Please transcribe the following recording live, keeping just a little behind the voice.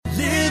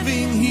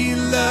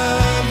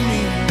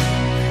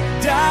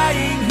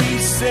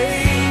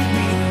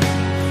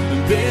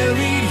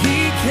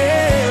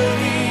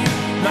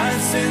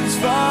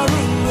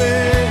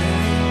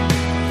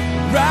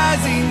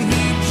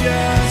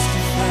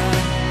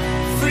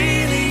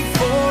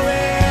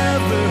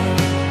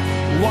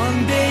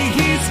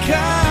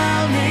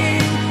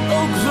coming,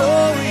 oh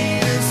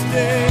glorious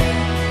day,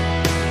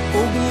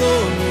 oh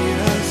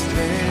glorious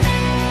day.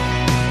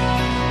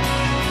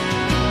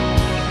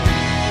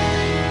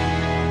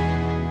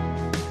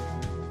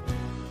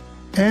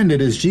 And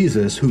it is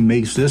Jesus who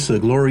makes this a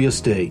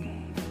glorious day.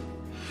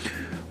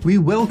 We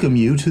welcome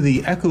you to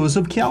the Echoes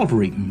of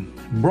Calvary,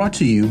 brought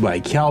to you by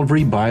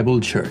Calvary Bible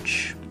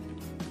Church.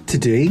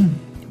 Today,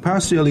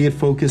 Pastor Elliott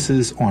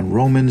focuses on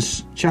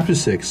Romans chapter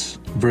 6,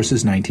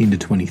 verses 19 to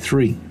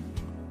 23.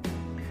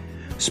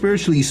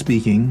 Spiritually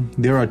speaking,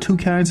 there are two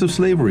kinds of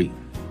slavery: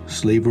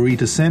 slavery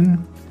to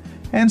sin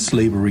and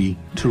slavery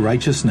to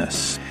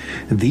righteousness.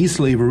 These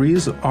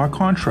slaveries are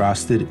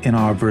contrasted in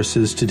our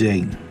verses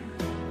today.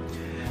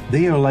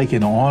 They are like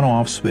an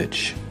on-off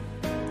switch.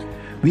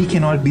 We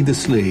cannot be the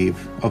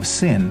slave of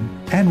sin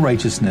and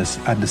righteousness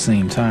at the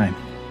same time.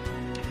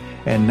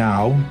 And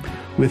now,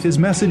 with his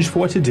message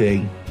for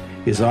today,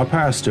 is our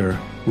pastor,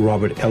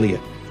 Robert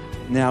Elliott.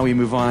 Now we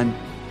move on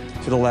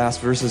to the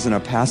last verses in our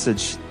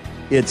passage.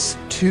 It's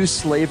two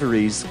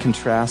slaveries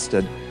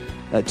contrasted,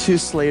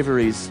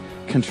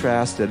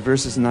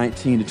 verses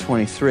 19 to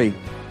 23.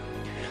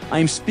 I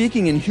am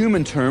speaking in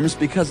human terms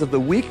because of the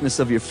weakness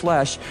of your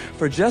flesh.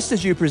 For just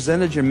as you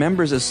presented your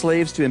members as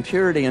slaves to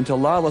impurity and to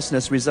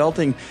lawlessness,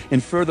 resulting in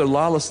further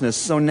lawlessness,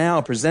 so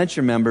now present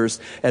your members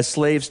as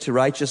slaves to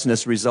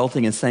righteousness,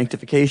 resulting in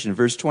sanctification.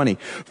 Verse 20.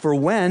 For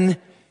when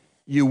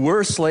you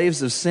were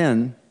slaves of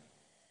sin,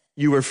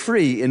 you were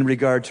free in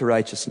regard to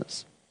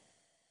righteousness.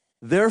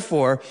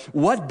 Therefore,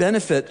 what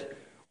benefit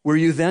were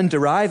you then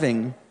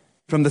deriving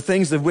from the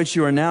things of which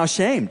you are now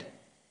ashamed?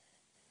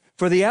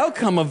 For the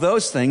outcome of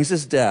those things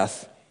is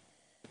death.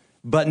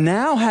 But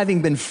now,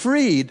 having been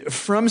freed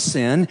from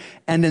sin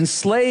and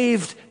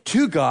enslaved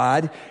to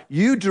God,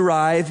 you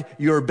derive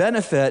your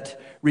benefit,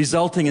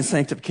 resulting in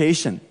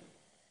sanctification.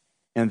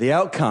 And the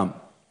outcome,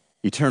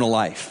 eternal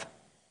life.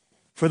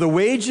 For the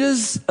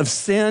wages of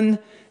sin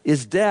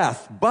is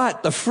death,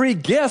 but the free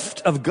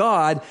gift of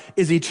God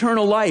is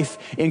eternal life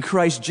in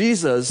Christ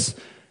Jesus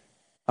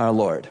our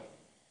Lord.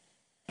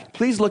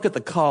 Please look at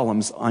the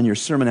columns on your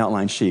sermon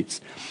outline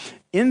sheets.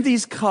 In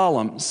these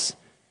columns,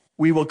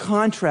 we will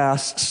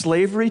contrast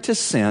slavery to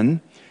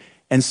sin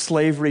and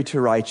slavery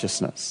to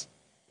righteousness.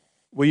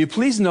 Will you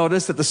please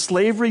notice that the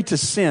slavery to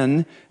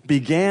sin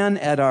began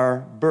at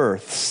our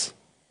births,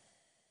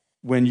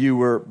 when you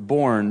were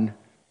born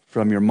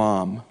from your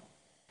mom.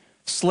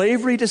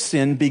 Slavery to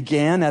sin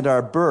began at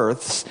our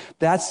births.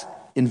 That's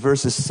in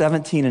verses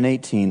 17 and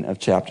 18 of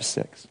chapter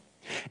 6.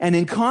 And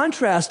in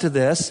contrast to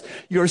this,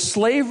 your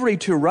slavery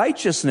to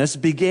righteousness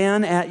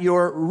began at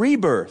your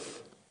rebirth.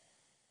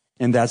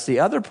 And that's the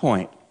other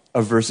point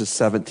of verses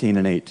 17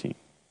 and 18.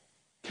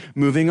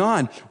 Moving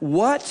on,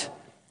 what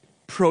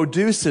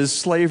produces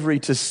slavery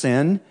to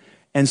sin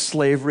and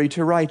slavery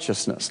to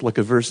righteousness? Look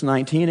at verse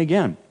 19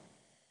 again.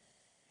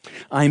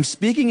 I am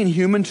speaking in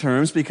human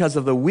terms because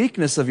of the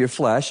weakness of your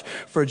flesh,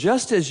 for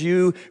just as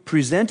you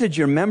presented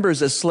your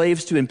members as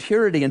slaves to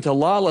impurity and to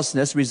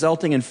lawlessness,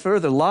 resulting in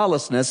further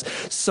lawlessness,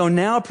 so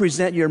now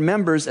present your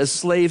members as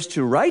slaves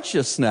to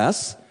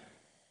righteousness,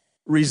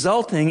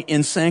 resulting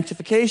in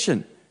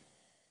sanctification.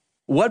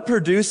 What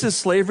produces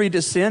slavery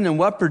to sin and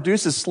what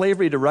produces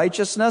slavery to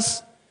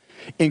righteousness?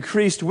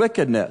 Increased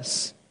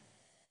wickedness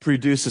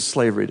produces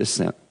slavery to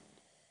sin,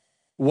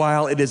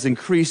 while it is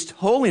increased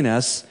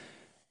holiness,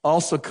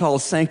 also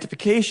called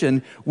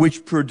sanctification,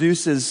 which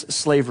produces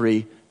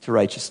slavery to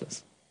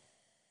righteousness.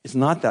 It's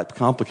not that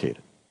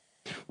complicated.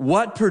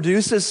 What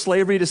produces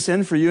slavery to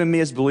sin for you and me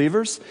as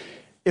believers?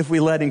 If we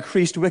let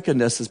increased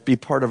wickedness be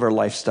part of our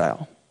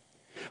lifestyle.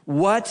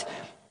 What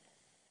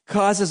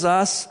causes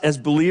us as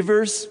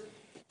believers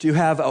to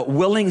have a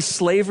willing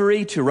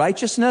slavery to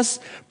righteousness?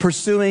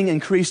 Pursuing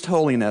increased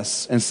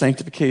holiness and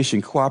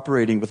sanctification,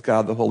 cooperating with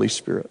God the Holy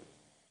Spirit.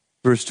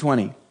 Verse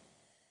 20.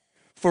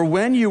 For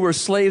when you were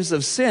slaves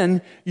of sin,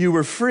 you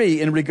were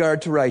free in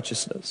regard to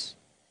righteousness.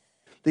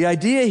 The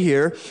idea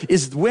here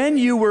is when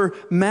you were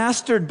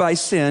mastered by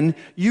sin,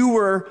 you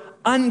were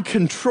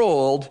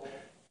uncontrolled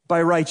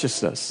by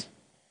righteousness.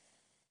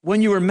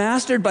 When you were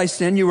mastered by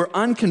sin, you were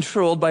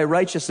uncontrolled by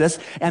righteousness.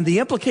 And the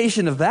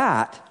implication of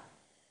that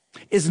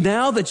is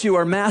now that you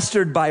are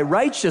mastered by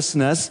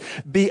righteousness,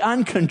 be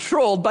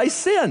uncontrolled by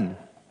sin.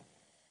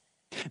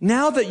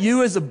 Now that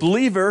you as a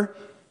believer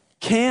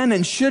can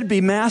and should be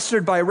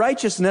mastered by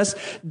righteousness,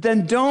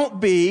 then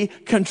don't be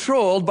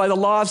controlled by the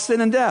law of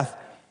sin and death.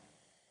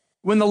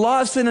 When the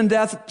law of sin and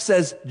death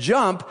says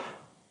jump,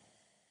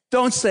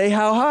 don't say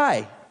how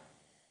high.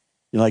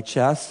 You like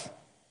chess?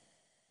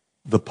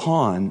 The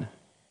pawn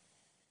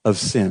of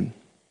sin.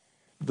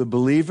 The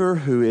believer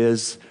who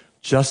is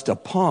just a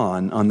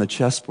pawn on the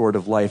chessboard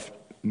of life,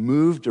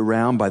 moved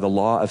around by the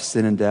law of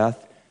sin and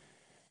death,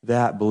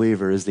 that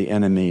believer is the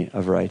enemy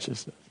of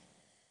righteousness.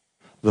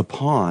 The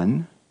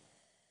pawn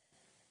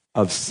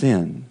of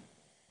sin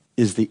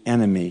is the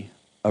enemy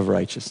of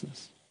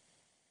righteousness.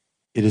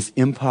 It is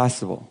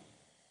impossible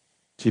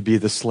to be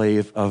the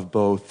slave of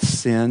both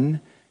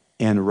sin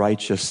and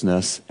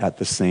righteousness at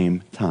the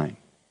same time.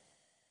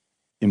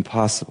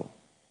 Impossible.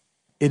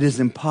 It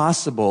is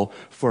impossible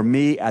for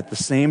me at the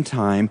same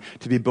time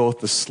to be both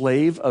the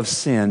slave of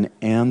sin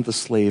and the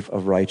slave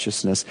of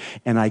righteousness.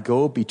 And I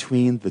go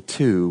between the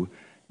two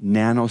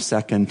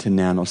nanosecond to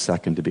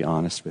nanosecond, to be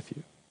honest with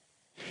you.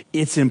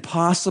 It's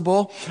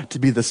impossible to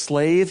be the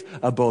slave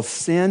of both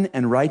sin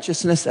and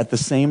righteousness at the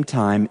same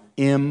time.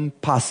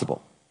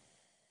 Impossible.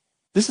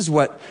 This is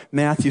what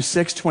Matthew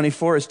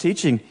 6:24 is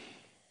teaching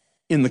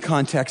in the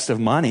context of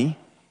money.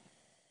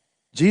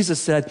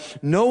 Jesus said,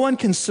 "No one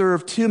can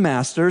serve two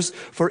masters,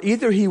 for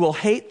either he will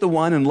hate the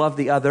one and love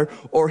the other,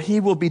 or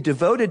he will be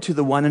devoted to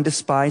the one and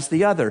despise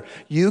the other.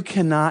 You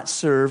cannot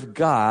serve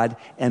God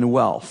and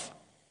wealth."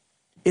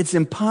 It's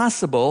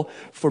impossible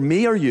for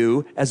me or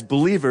you as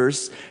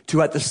believers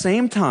to at the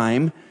same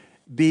time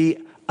be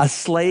a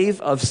slave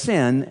of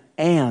sin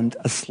and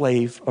a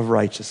slave of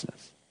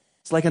righteousness.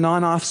 It's like an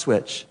on-off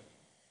switch.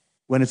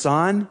 When it's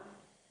on,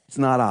 it's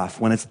not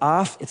off. When it's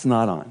off, it's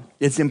not on.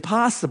 It's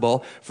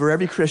impossible for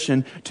every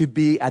Christian to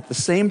be at the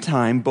same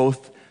time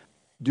both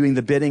doing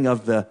the bidding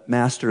of the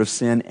master of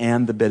sin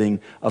and the bidding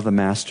of the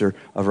master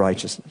of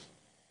righteousness.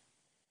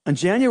 On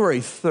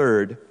January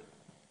 3rd,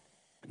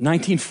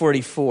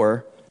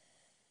 1944,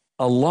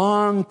 a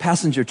long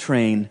passenger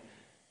train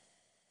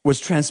was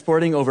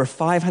transporting over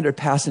 500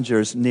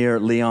 passengers near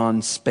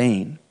Leon,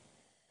 Spain.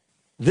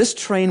 This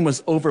train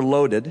was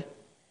overloaded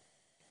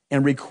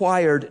and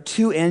required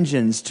two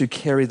engines to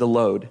carry the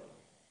load.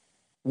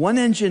 One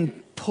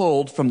engine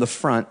pulled from the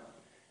front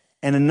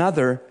and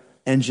another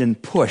engine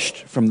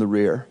pushed from the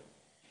rear.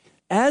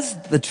 As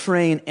the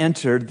train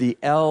entered the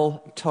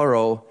El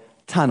Toro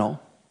tunnel,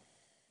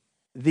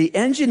 the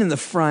engine in the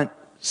front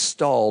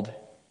stalled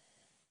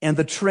and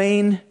the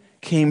train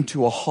came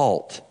to a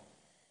halt.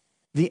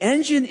 The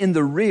engine in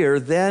the rear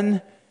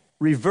then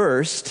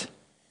reversed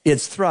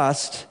its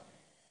thrust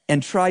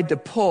and tried to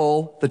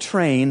pull the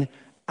train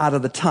out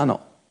of the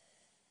tunnel.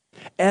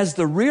 As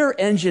the rear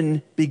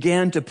engine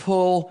began to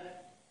pull,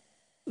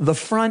 the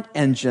front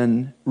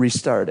engine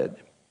restarted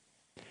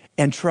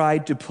and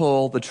tried to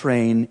pull the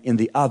train in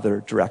the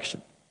other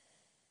direction.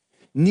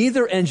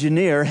 Neither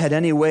engineer had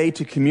any way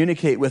to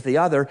communicate with the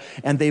other,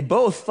 and they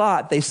both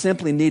thought they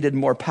simply needed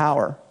more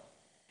power.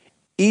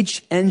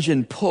 Each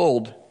engine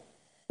pulled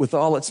with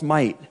all its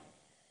might,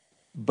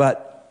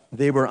 but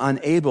they were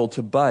unable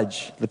to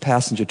budge the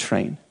passenger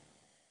train.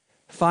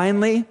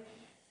 Finally,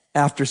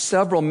 after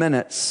several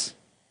minutes,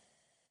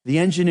 the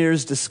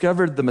engineers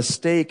discovered the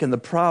mistake and the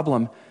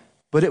problem,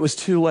 but it was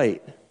too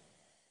late.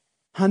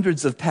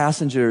 Hundreds of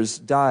passengers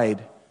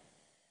died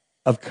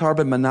of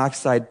carbon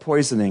monoxide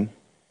poisoning,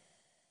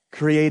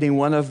 creating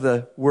one of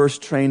the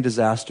worst train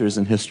disasters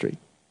in history.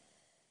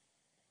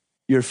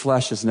 Your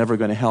flesh is never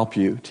going to help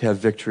you to have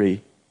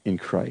victory in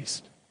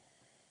Christ.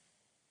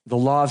 The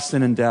law of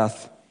sin and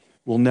death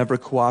will never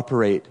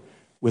cooperate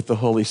with the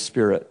Holy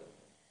Spirit.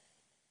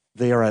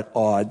 They are at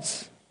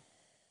odds.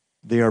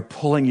 They are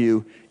pulling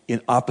you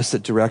in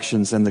opposite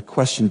directions, and the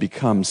question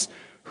becomes,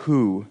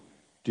 who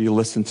do you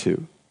listen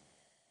to?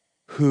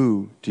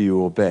 Who do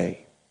you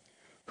obey?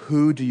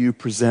 Who do you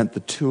present the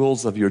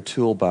tools of your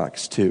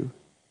toolbox to?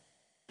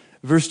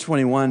 Verse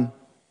 21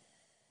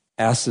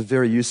 asks a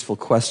very useful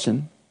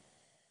question.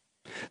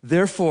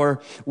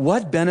 Therefore,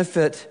 what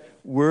benefit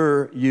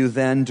were you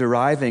then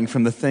deriving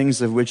from the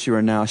things of which you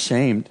are now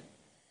ashamed?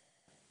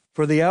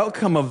 For the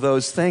outcome of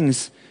those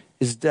things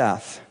is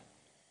death.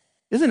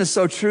 Isn't it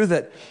so true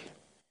that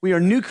we are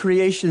new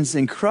creations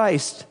in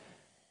Christ,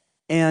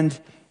 and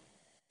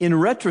in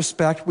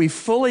retrospect, we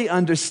fully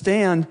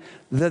understand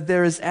that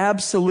there is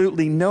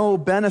absolutely no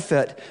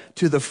benefit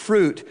to the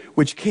fruit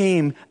which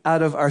came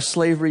out of our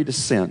slavery to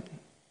sin.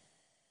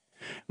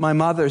 My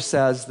mother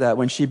says that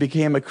when she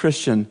became a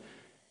Christian,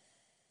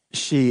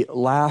 she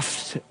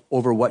laughed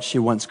over what she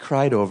once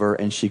cried over,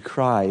 and she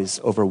cries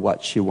over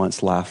what she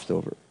once laughed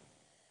over.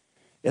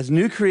 As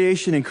new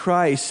creation in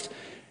Christ,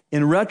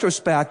 in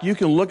retrospect, you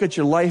can look at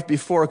your life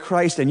before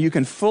Christ and you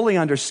can fully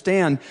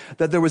understand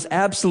that there was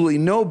absolutely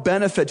no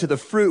benefit to the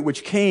fruit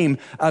which came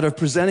out of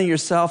presenting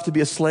yourself to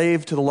be a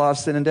slave to the law of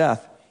sin and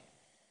death.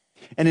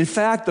 And in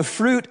fact, the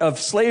fruit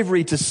of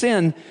slavery to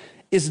sin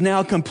is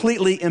now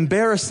completely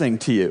embarrassing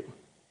to you,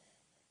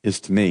 is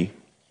to me,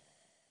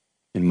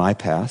 in my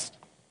past.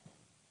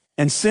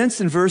 And since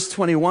in verse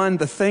 21,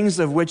 the things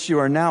of which you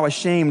are now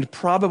ashamed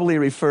probably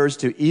refers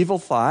to evil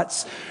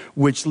thoughts,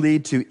 which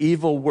lead to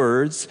evil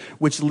words,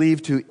 which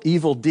lead to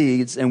evil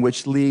deeds, and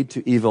which lead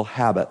to evil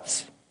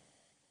habits.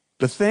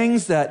 The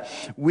things that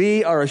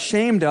we are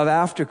ashamed of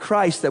after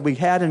Christ that we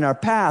had in our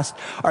past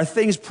are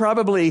things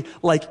probably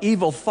like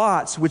evil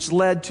thoughts, which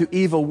led to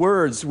evil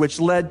words, which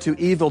led to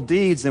evil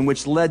deeds, and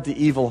which led to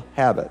evil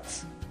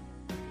habits.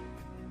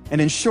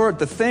 And in short,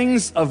 the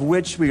things of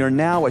which we are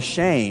now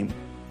ashamed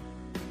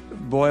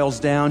boils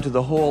down to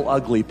the whole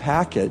ugly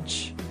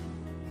package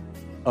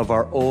of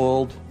our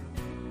old,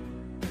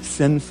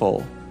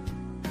 sinful,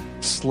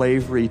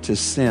 slavery to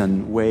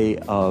sin way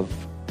of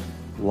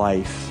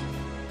life.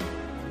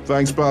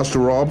 Thanks, Pastor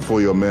Rob,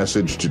 for your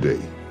message today.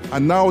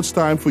 And now it's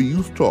time for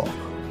Youth Talk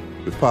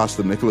with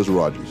Pastor Nicholas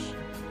Rogers.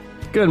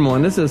 Good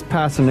morning. This is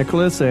Pastor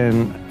Nicholas,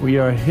 and we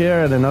are here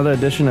at another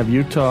edition of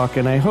You Talk.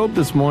 And I hope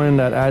this morning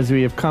that as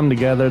we have come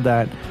together,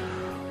 that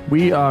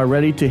we are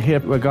ready to hear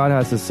what God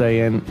has to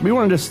say. And we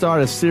wanted to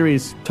start a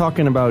series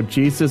talking about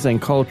Jesus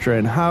and culture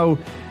and how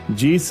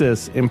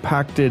Jesus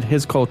impacted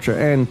his culture.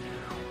 And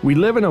we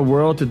live in a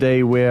world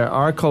today where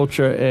our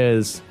culture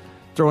is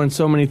throwing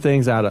so many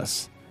things at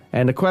us.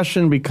 And the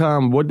question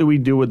becomes, what do we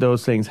do with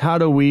those things? How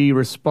do we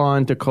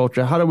respond to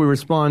culture? How do we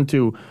respond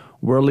to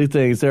worldly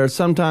things? There are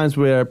some times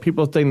where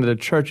people think that the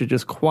church is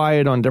just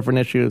quiet on different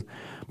issues,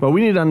 but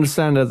we need to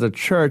understand as a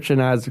church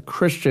and as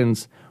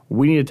Christians,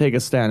 we need to take a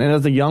stand. And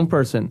as a young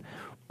person,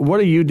 what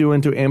are you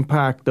doing to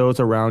impact those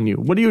around you?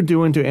 What are you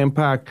doing to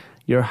impact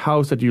your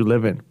house that you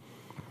live in?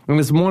 And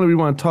this morning we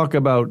want to talk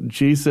about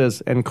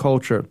Jesus and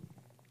culture,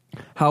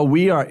 how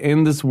we are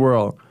in this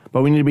world,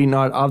 but we need to be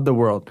not of the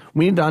world.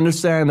 We need to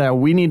understand that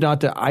we need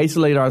not to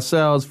isolate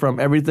ourselves from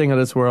everything of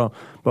this world,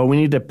 but we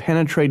need to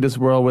penetrate this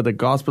world with the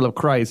gospel of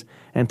Christ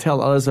and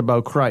tell others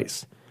about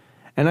Christ.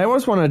 And I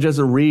always want to just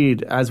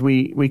read as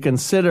we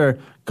consider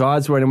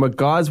God's word and what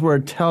God's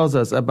word tells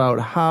us about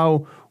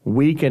how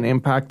we can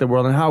impact the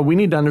world and how we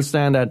need to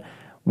understand that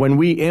when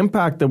we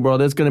impact the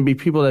world, there's going to be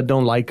people that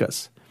don't like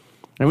us.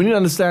 And we need to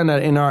understand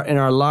that in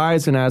our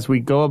lives and as we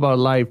go about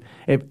life,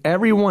 if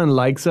everyone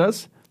likes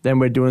us, then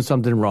we're doing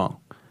something wrong.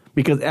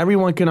 Because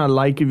everyone cannot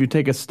like you if you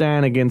take a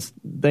stand against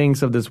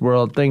things of this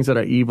world, things that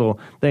are evil,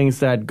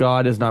 things that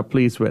God is not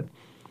pleased with.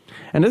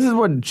 And this is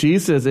what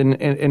Jesus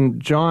in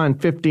John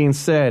 15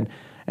 said.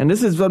 And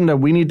this is something that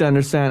we need to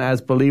understand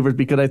as believers,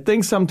 because I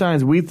think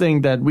sometimes we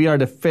think that we are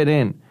to fit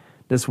in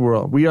this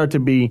world. We are to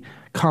be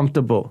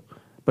comfortable.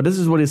 But this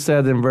is what he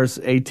said in verse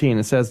 18.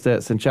 It says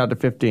this in chapter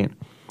 15.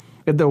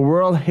 If the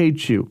world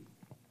hates you,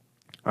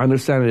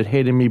 understand it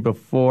hated me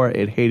before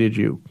it hated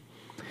you.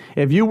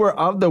 If you were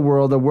of the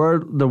world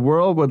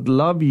would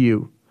love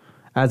you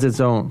as its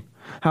own.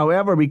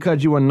 However,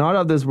 because you are not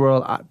of this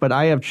world, but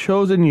I have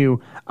chosen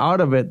you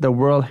out of it, the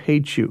world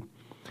hates you.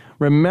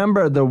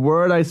 Remember the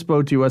word I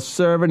spoke to you, a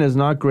servant is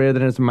not greater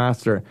than his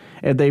master.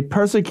 If they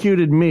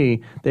persecuted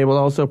me, they will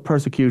also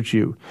persecute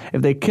you.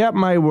 If they kept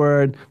my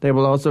word, they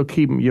will also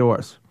keep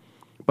yours.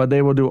 But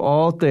they will do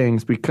all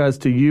things because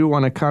to you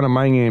on account of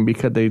my name,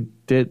 because they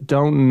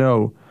don't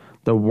know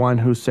the one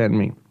who sent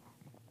me.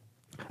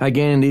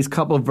 Again, in these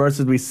couple of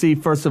verses, we see,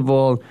 first of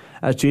all,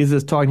 as Jesus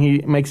is talking, he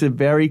makes it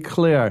very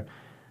clear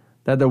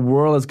that the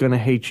world is going to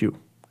hate you.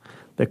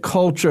 The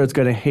culture is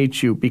going to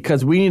hate you,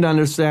 because we need to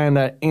understand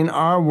that in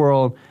our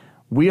world,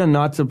 we are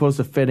not supposed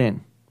to fit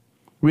in.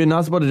 We are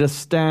not supposed to just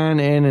stand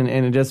in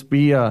and just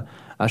be a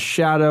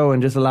shadow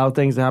and just allow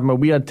things to happen, but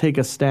we have to take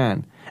a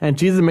stand. And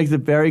Jesus makes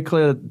it very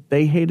clear that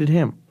they hated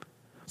him.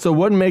 So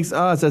what makes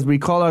us, as we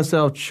call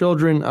ourselves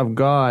children of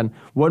God,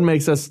 what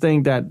makes us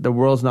think that the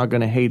world's not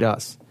going to hate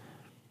us?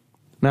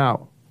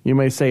 Now, you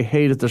may say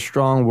hate is a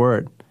strong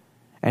word.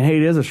 And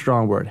hate is a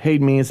strong word.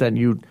 Hate means that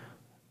you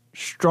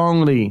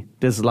strongly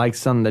dislike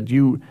something, that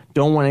you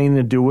don't want anything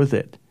to do with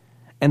it.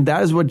 And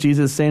that is what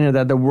Jesus is saying here,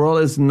 that the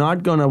world is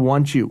not going to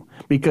want you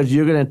because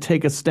you're going to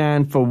take a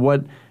stand for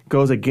what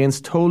goes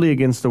totally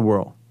against the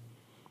world.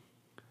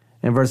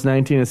 In verse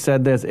 19 it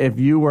said this, if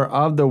you were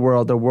of the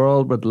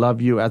world would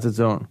love you as its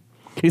own.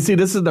 You see,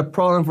 this is the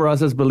problem for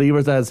us as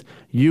believers, as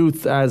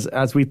youth,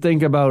 as we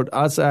think about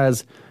us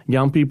as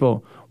young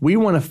people. We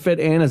want to fit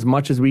in as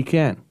much as we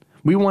can.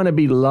 We want to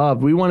be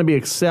loved. We want to be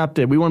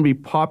accepted. We want to be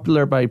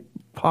popular.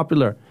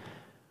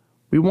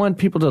 We want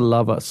people to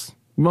love us.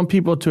 We want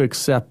people to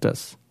accept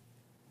us.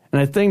 And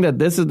I think that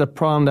this is the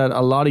problem that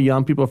a lot of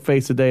young people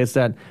face today, is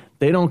that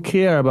they don't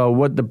care about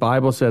what the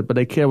Bible says, but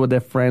they care what their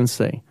friends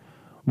say,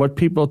 what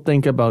people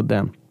think about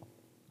them,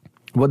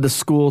 what the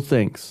school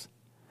thinks.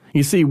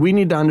 You see, we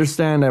need to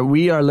understand that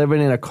we are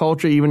living in a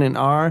culture, even in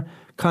our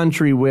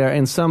country, where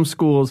in some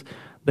schools,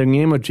 the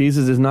name of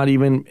Jesus is not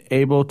even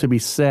able to be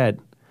said.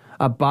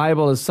 A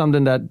Bible is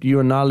something that you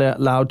are not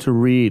allowed to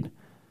read.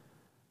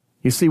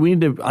 You see, we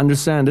need to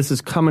understand this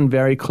is coming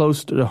very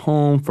close to the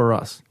home for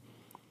us.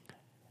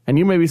 And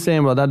you may be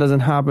saying, well, that doesn't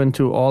happen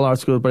to all our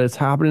schools, but it's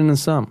happening in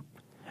some.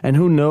 And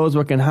who knows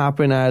what can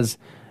happen as,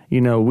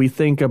 we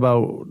think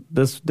about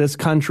this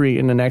country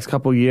in the next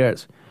couple of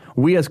years.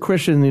 We as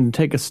Christians need to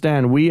take a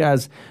stand. We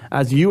as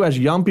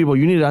young people,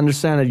 you need to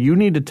understand that you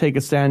need to take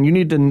a stand. You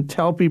need to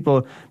tell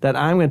people that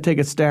I'm going to take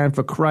a stand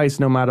for Christ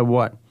no matter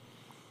what.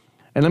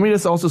 And let me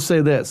just also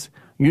say this.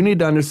 You need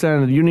to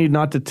understand that you need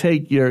not to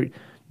take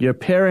your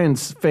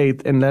parents'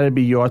 faith and let it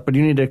be yours, but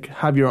you need to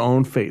have your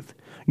own faith.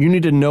 You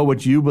need to know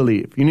what you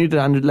believe. You need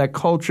to let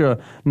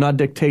culture not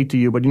dictate to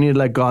you, but you need to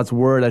let God's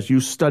word as you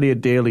study it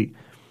daily.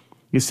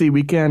 You see,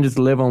 we can't just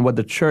live on what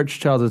the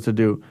church tells us to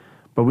do,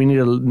 but we need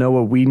to know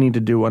what we need to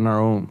do on our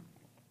own.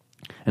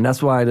 And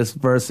that's why this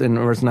verse in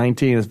verse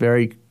 19 is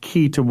very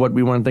key to what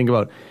we want to think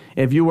about.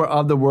 If you were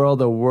of the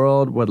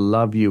world would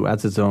love you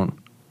as its own.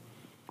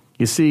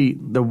 You see,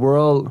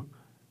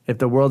 if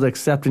the world's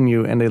accepting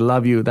you and they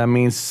love you, that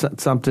means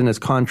something is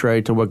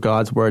contrary to what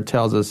God's word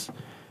tells us.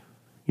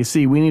 You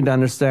see, we need to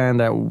understand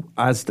that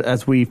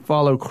as we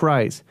follow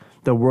Christ,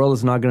 the world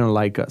is not going to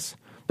like us.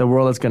 the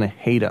world is going to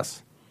hate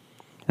us.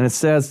 And it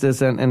says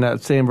this in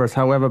that same verse,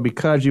 however,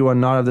 because you are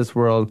not of this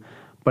world,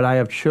 but I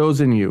have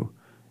chosen you,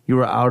 you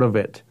are out of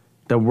it.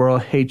 The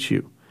world hates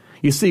you.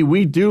 You see,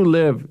 we do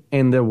live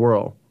in the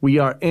world. We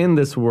are in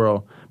this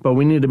world, but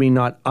we need to be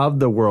not of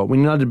the world. We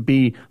need not to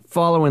be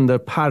following the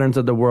patterns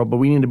of the world, but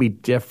we need to be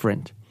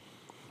different.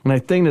 And I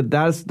think that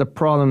that's the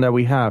problem that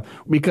we have,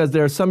 because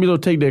there are some people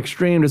who take the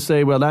extreme to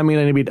say, well, that means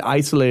I need to be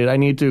isolated. I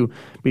need to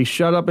be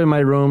shut up in my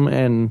room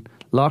and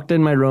locked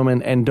in my room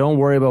and don't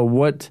worry about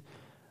what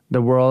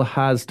the world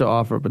has to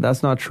offer. But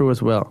that's not true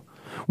as well.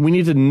 We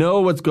need to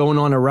know what's going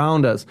on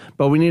around us,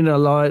 but we need to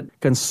allow it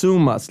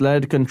consume us,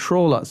 let it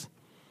control us,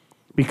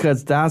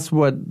 because that's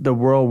what the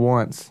world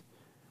wants.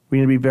 We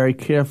need to be very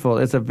careful.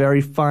 It's a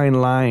very fine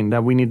line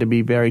that we need to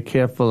be very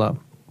careful of.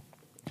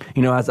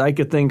 You know, as I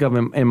could think of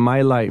in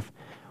my life,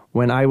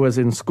 when I was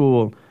in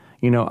school,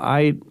 you know,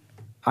 I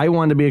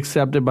wanted to be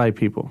accepted by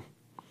people.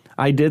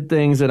 I did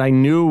things that I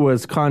knew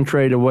was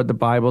contrary to what the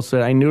Bible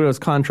said. I knew it was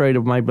contrary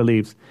to my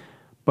beliefs.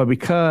 But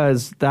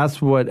because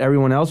that's what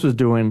everyone else was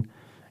doing,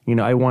 you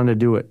know, I wanted to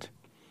do it.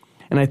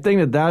 And I think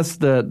that that's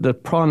the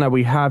problem that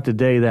we have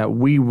today, that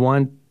we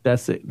want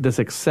this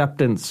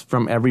acceptance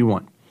from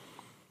everyone.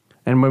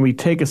 And when we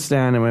take a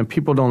stand and when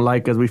people don't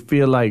like us, we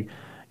feel like,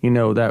 you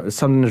know, that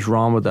something is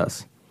wrong with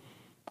us.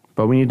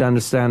 But we need to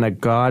understand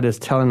that God is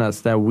telling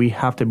us that we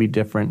have to be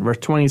different. Verse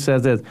 20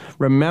 says this,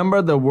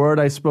 remember the word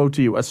I spoke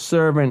to you, a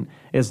servant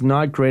is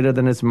not greater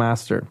than his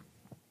master.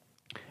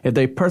 If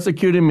they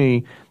persecuted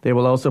me, they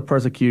will also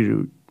persecute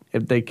you.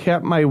 If they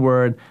kept my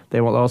word, they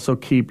will also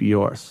keep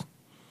yours.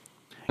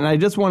 And I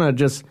just want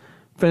to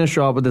finish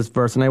off with this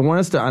verse, and I want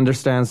us to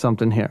understand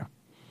something here.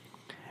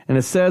 And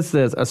it says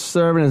this, a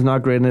servant is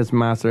not greater than his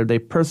master. If they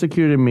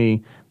persecuted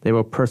me, they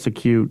will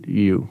persecute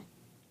you.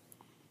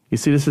 You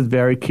see, this is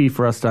very key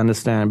for us to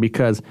understand,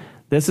 because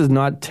this is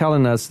not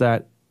telling us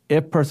that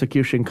if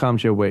persecution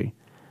comes your way,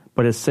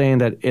 but it's saying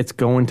that it's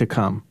going to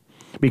come.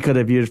 Because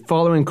if you're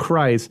following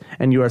Christ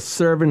and you are a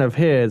servant of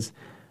his,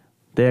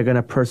 they're going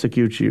to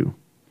persecute you.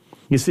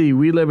 You see,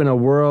 we live in a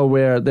world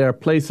where there are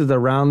places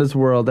around this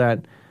world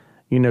that,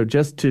 you know,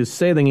 just to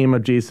say the name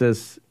of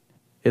Jesus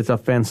is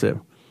offensive.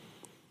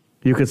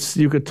 You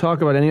could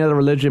talk about any other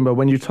religion, but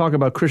when you talk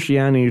about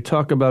Christianity, you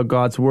talk about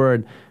God's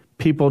word,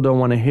 people don't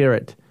want to hear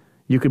it.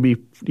 You could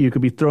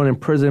be thrown in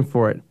prison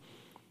for it.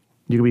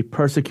 You could be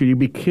persecuted. You'd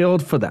be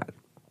killed for that.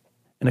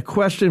 And a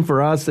question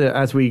for us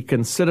as we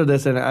consider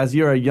this, and as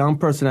you're a young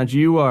person, as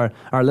you are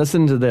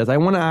listening to this, I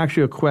want to ask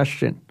you a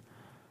question.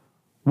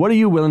 What are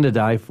you willing to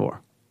die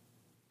for?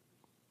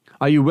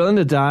 Are you willing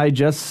to die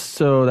just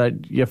so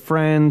that your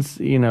friends,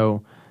 you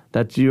know,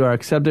 that you are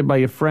accepted by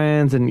your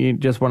friends and you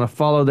just want to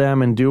follow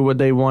them and do what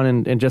they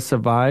want and just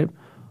survive?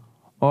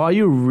 Or are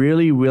you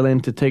really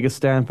willing to take a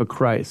stand for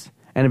Christ?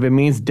 And if it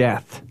means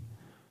death,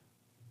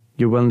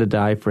 you're willing to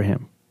die for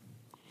him.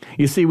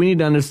 You see, we need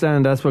to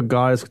understand that's what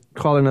God is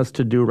calling us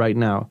to do right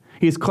now.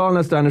 He's calling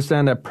us to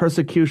understand that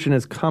persecution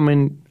is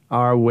coming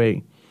our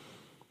way.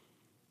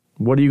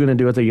 What are you going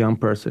to do as a young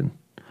person?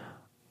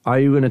 Are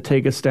you going to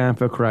take a stand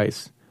for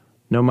Christ,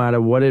 no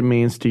matter what it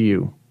means to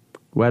you?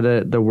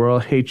 Whether the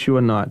world hates you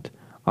or not,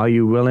 are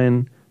you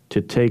willing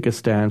to take a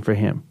stand for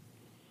him?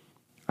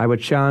 I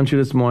would challenge you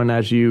this morning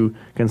as you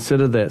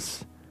consider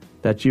this,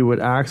 that you would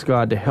ask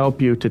God to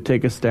help you to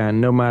take a stand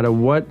no matter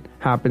what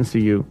happens to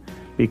you,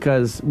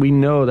 because we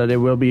know that it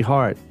will be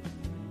hard.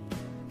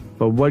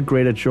 But what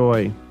greater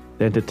joy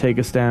than to take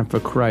a stand for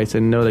Christ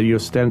and know that you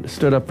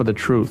stood up for the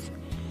truth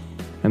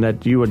and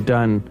that you have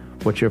done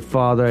what your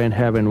Father in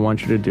heaven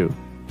wants you to do.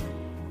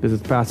 This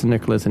is Pastor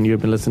Nicholas, and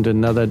you've been listening to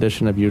another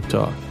edition of Youth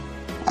Talk.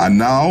 And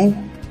now,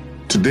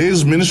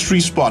 today's Ministry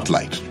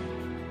Spotlight.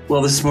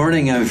 Well, this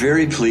morning I'm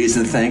very pleased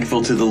and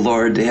thankful to the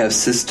Lord to have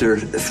Sister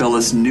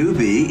Phyllis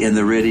Newby in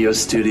the radio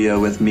studio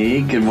with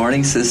me. Good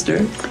morning, Sister.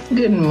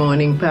 Good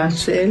morning,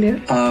 Pastor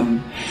Elliott.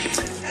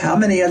 How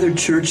many other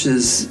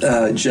churches,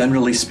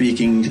 generally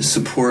speaking,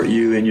 support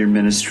you in your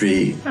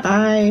ministry?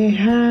 I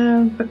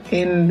have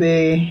in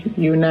the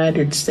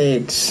United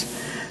States,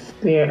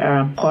 there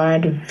are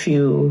quite a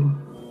few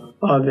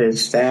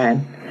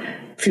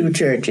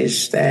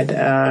churches that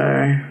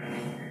are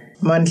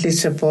monthly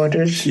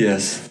supporters.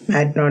 Yes.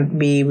 Might not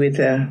be with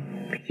a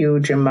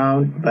huge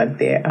amount, but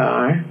there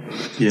are.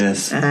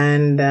 Yes.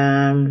 And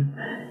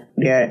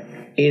there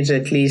is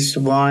at least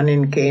one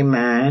in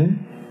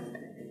Cayman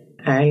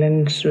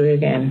Islands,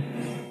 again.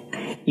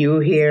 You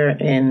here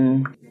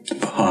in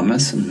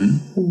Bahamas.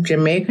 Mm-hmm.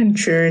 Jamaican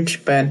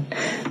church, but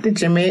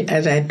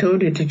as I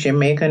told you, the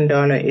Jamaican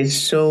dollar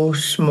is so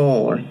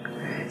small.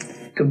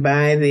 To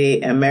buy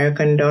the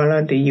American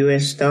dollar, the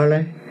US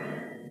dollar,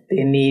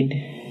 they need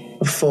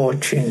a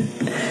fortune.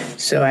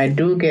 So I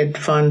do get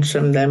funds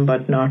from them,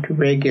 but not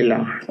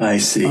regular. I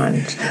see.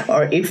 Funds.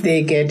 Or if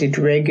they get it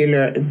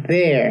regular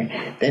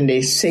there, then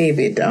they save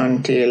it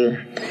until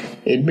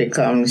it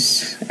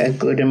becomes a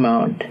good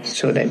amount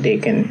so that they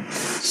can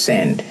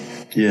send.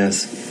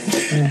 Yes.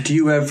 Do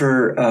you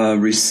ever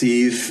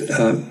receive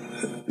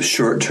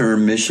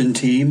short-term mission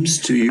teams,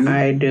 do you?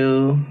 I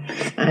do.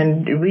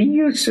 And we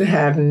used to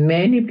have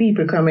many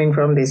people coming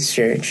from this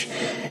church.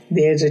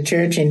 There's a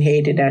church in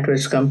Haiti that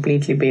was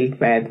completely built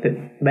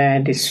by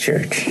this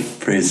church.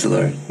 Praise the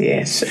Lord.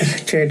 Yes,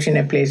 a church in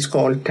a place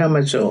called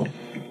Tamazo.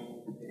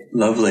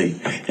 Lovely.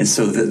 And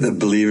so the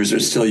believers are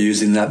still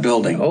using that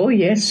building? Oh,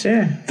 yes,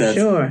 sir.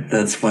 Sure.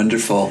 That's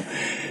wonderful.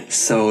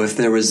 So if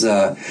there was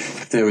a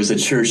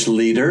church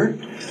leader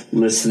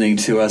listening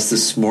to us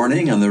this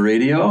morning on the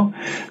radio,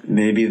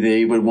 maybe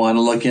they would want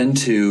to look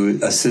into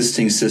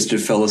assisting Sister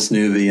Phyllis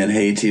Newby in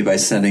Haiti by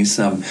sending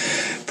some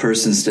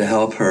persons to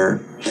help her.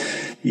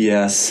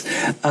 Yes.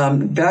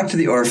 Back to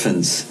the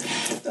orphans.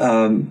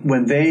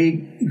 When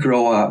they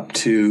grow up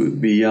to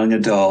be young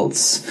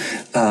adults,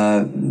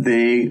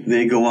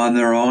 they go on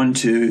their own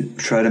to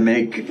try to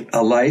make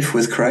a life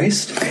with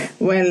Christ?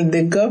 Well,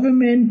 the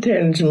government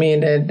tells me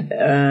that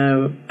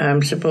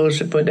I'm supposed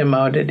to put them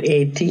out at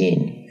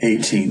 18.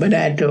 18. But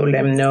I told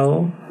them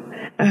no,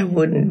 I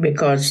wouldn't,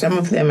 because some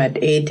of them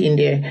at 18,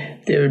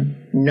 they're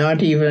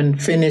not even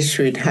finished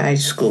with high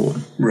school.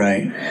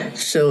 Right.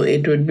 So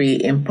it would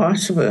be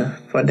impossible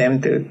for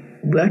them to,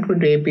 what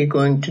would they be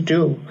going to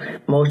do?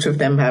 Most of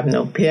them have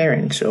no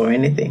parents or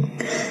anything.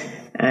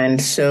 And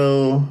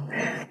so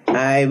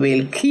I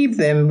will keep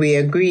them. We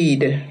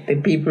agreed, the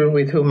people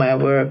with whom I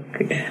work,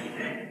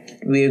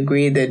 we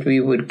agreed that we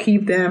would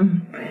keep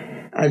them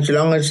as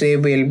long as they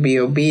will be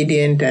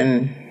obedient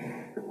and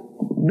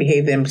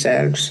behave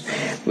themselves.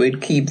 We'd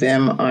keep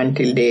them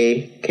until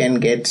they can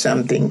get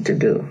something to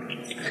do.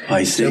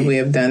 I see. So we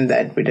have done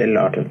that with a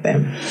lot of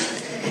them.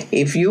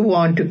 If you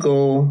want to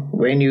go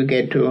when you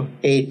get to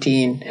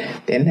 18,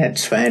 then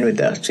that's fine with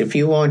us. If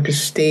you want to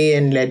stay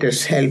and let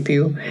us help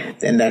you,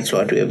 then that's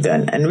what we have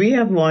done. And we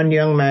have one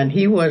young man,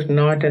 he was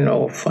not an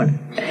orphan.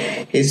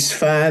 His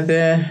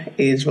father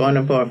is one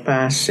of our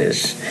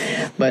pastors,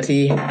 but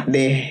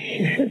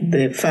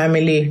the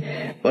family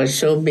was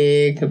so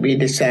big, we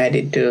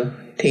decided to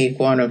take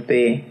one of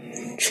the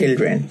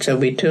children. So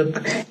we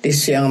took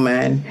this young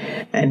man,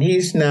 and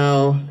he's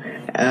now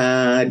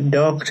a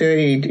doctor.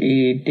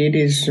 He did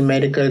his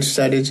medical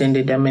studies in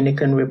the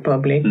Dominican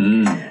Republic.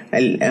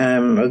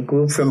 A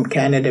group from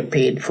Canada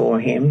paid for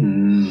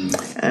him.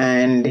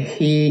 And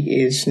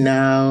he is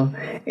now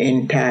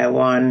in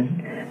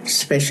Taiwan,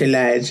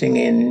 specializing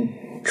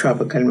in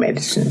tropical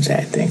medicines,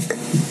 I think.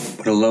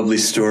 What a lovely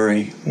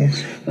story.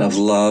 Yes. Of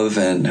love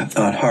and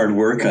hard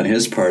work on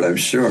his part, I'm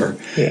sure.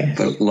 Yes.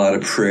 But a lot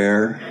of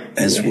prayer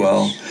as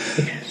well.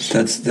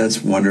 Yes.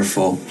 That's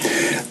wonderful.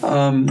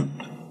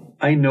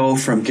 I know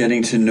from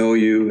getting to know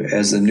you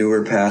as a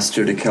newer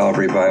pastor to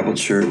Calvary Bible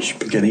Church,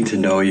 getting to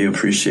know you,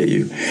 appreciate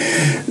you,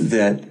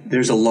 that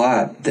there's a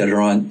lot that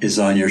is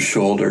on your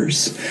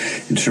shoulders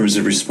in terms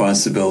of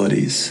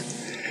responsibilities.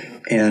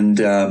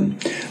 And I'm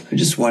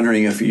just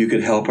wondering if you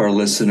could help our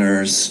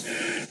listeners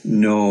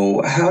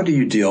know, how do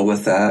you deal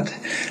with that?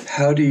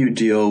 How do you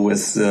deal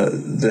with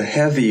the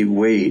heavy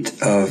weight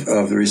of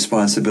the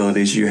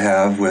responsibilities you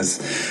have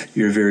with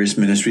your various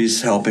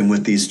ministries, helping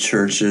with these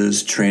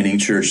churches, training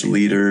church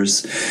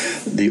leaders,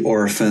 the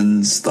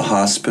orphans, the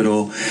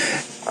hospital?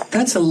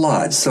 That's a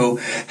lot. So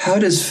how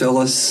does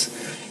Phyllis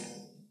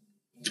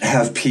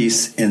have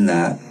peace in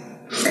that?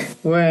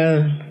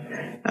 Well,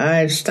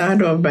 I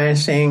start off by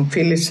saying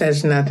Phyllis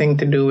has nothing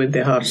to do with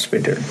the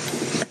hospital.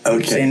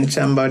 Okay. It's in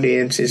somebody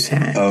else's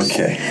hands.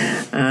 Okay.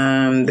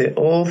 The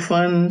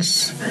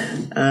orphans,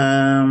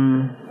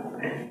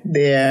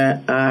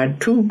 there are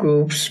two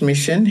groups,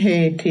 Mission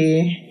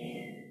Haiti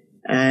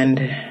and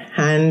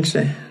Hands,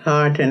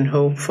 Heart and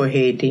Hope for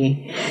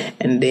Haiti.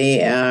 And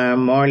they are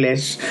more or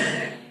less,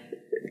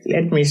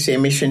 let me say,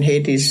 Mission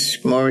Haiti is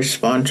more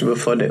responsible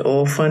for the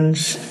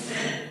orphans.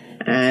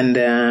 And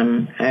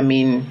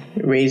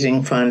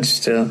raising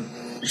funds to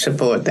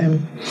support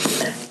them.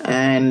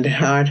 And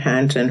Heart,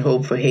 Hands, and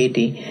Hope for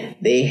Haiti,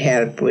 they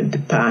help with the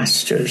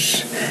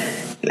pastors.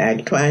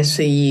 Like twice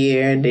a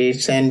year, they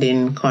send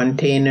in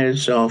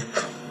containers of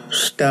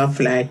stuff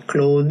like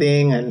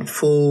clothing and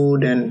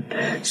food and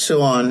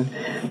so on,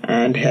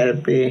 and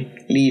help the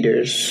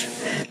leaders.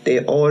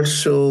 They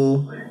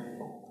also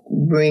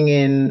bring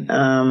in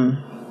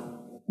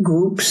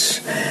groups,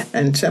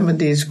 and some of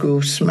these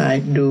groups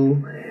might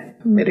do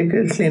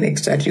medical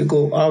clinics that you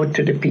go out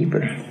to the people.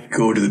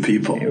 Go to the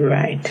people.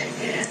 Right.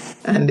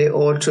 And they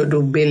also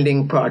do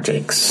building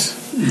projects.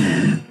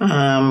 When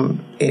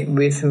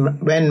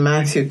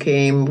Matthew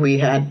came, we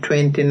had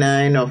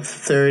 29 of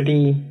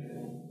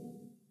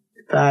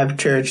 35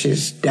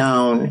 churches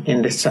down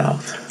in the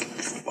South.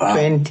 Wow.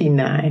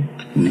 29.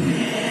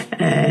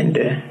 And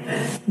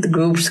the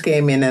groups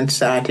came in and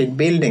started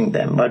building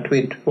them. But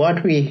with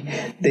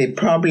the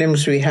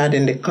problems we had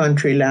in the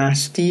country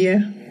last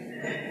year,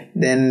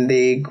 then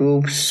the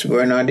groups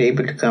were not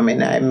able to come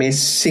in. I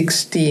missed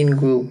 16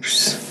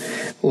 groups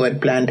who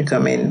had planned to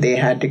come in. They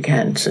had to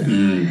cancel.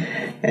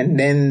 And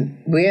then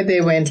where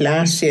they went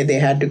last year, they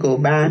had to go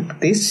back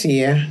this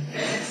year.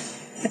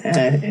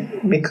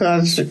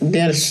 because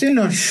we're still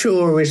not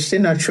sure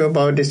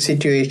about the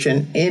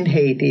situation in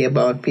Haiti,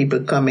 about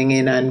people coming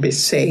in and be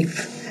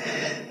safe.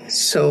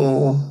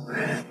 So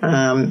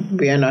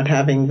we are not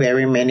having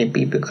very many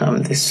people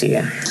come this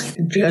year,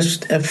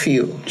 just a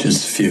few.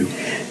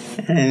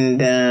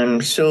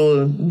 And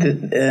so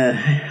the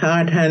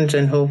Heart, Hands,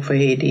 and Hope for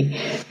Haiti,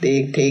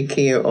 they take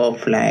care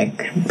of like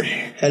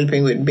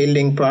helping with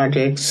building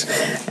projects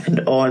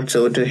and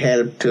also to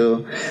help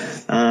to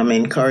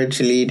encourage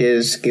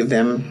leaders, give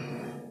them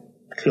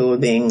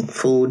clothing,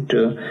 food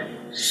to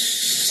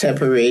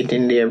separate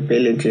in their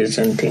villages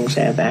and things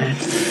like that.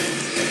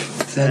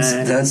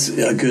 That's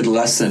a good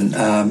lesson.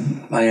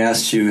 I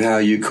asked you how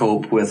you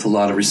cope with a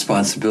lot of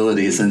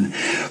responsibilities, and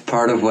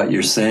part of what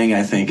you're saying,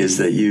 I think, is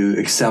that you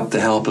accept the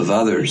help of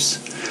others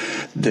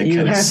that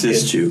can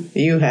assist you.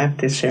 You have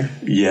to, sir.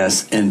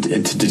 Yes, and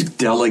to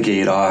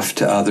delegate off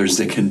to others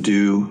that can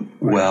do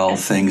well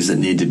things that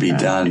need to be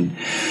done.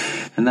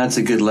 And that's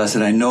a good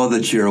lesson. I know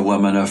that you're a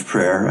woman of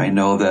prayer. I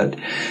know that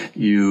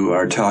you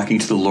are talking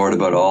to the Lord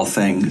about all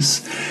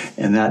things,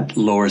 and that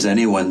lowers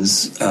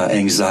anyone's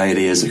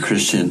anxiety as a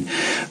Christian.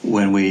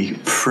 When we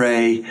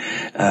pray,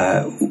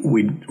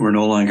 we're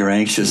no longer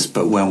anxious,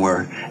 but when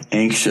we're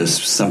anxious,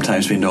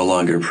 sometimes we no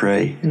longer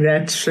pray.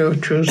 That's so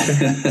true,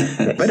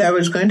 sir. But I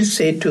was going to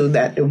say, too,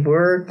 that the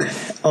work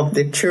of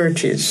the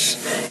churches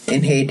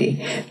in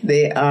Haiti,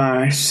 they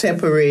are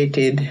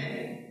separated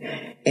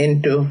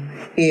into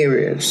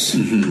areas.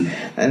 Mm-hmm.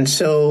 And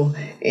so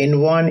in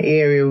one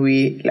area,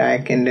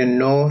 like in the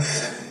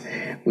north,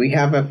 we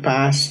have a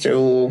pastor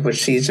who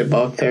oversees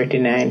about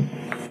 39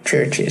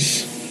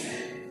 churches.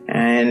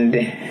 And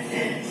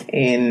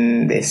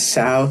in the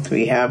south,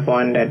 we have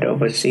one that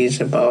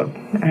oversees about,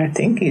 I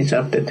think he's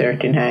up to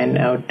 39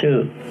 now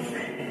too.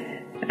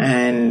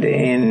 And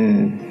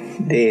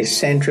in the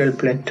Central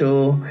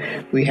Plateau,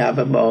 we have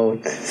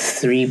about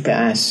 3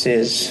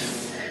 pastors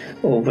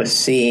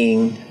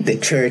overseeing the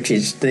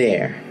churches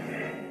there.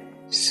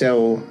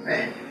 So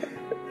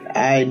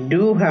I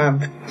do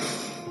have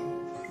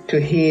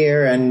to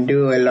hear and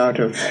do a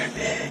lot of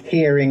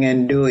hearing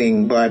and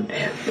doing, but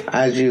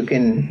as you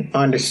can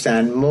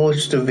understand,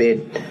 most of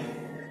it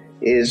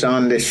is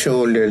on the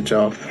shoulders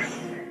of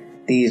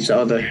these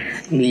other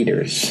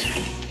leaders.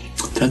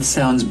 That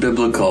sounds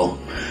biblical.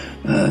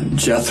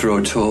 Jethro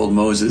told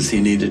Moses he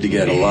needed to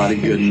get a lot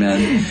of good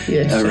men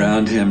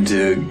around him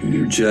to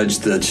judge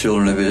the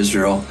children of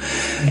Israel.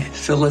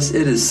 Phyllis,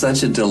 it is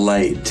such a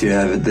delight to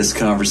have this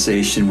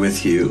conversation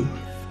with you.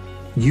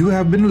 You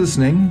have been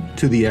listening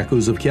to The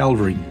Echoes of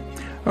Calvary,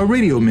 a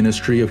radio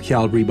ministry of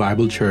Calvary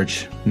Bible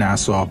Church,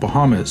 Nassau,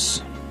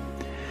 Bahamas.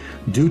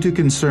 Due to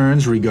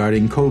concerns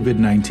regarding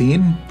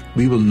COVID-19,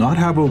 we will not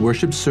have a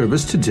worship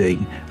service today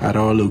at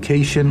our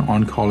location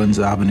on Collins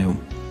Avenue.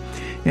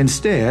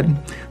 Instead,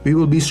 we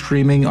will be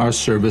streaming our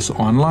service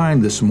online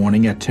this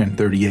morning at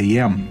 10:30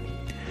 a.m.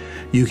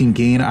 You can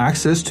gain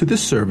access to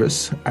this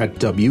service at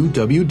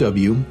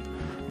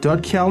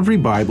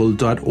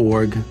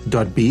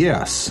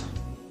www.calvarybible.org.bs,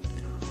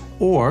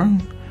 or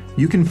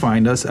you can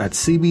find us at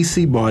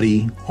CBC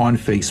Body on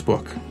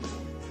Facebook.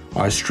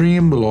 Our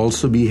stream will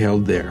also be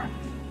held there.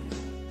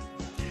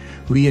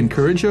 We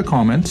encourage your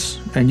comments,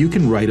 and you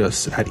can write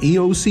us at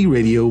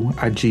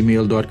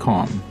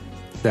eocradio@gmail.com.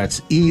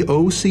 That's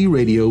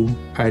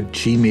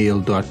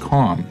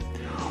eocradio@gmail.com,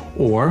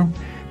 or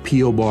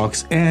P.O.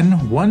 Box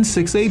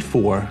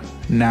N1684,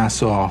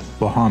 Nassau,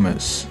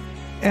 Bahamas.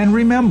 And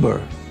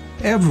remember,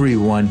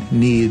 everyone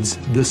needs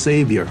the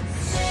Savior.